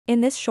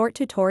In this short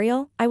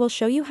tutorial, I will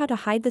show you how to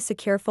hide the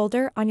secure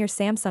folder on your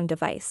Samsung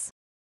device.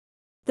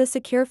 The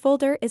secure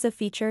folder is a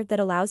feature that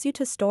allows you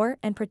to store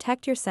and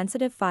protect your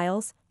sensitive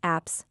files,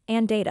 apps,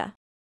 and data.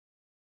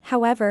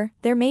 However,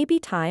 there may be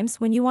times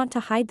when you want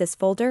to hide this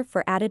folder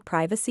for added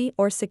privacy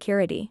or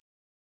security.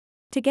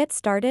 To get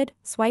started,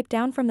 swipe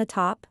down from the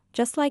top,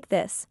 just like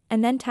this,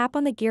 and then tap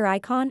on the gear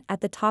icon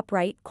at the top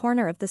right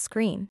corner of the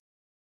screen.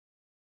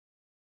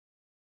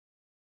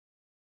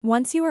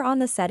 Once you are on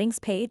the settings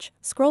page,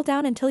 scroll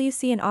down until you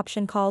see an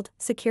option called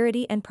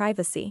Security and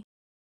Privacy.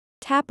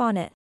 Tap on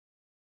it.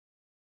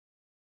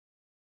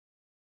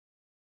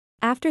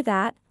 After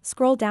that,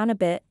 scroll down a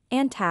bit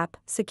and tap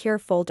Secure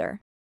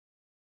Folder.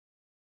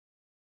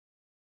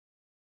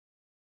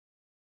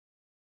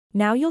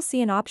 Now you'll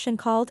see an option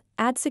called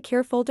Add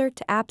Secure Folder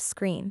to Apps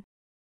screen.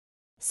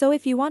 So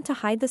if you want to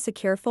hide the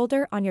secure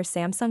folder on your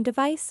Samsung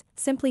device,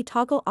 simply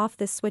toggle off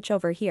this switch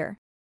over here.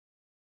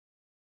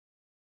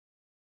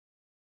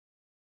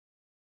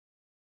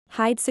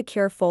 Hide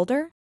secure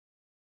folder?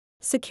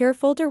 Secure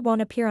folder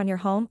won't appear on your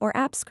home or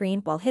app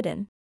screen while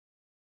hidden.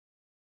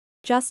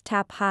 Just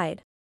tap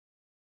Hide.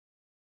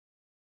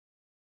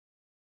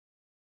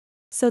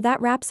 So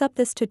that wraps up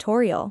this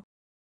tutorial.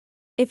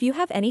 If you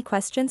have any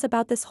questions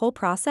about this whole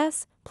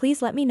process,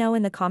 please let me know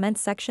in the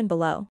comments section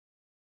below.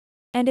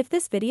 And if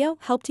this video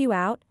helped you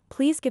out,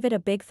 please give it a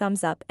big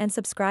thumbs up and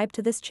subscribe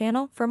to this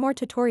channel for more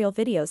tutorial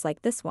videos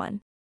like this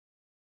one.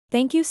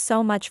 Thank you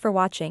so much for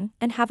watching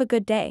and have a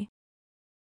good day.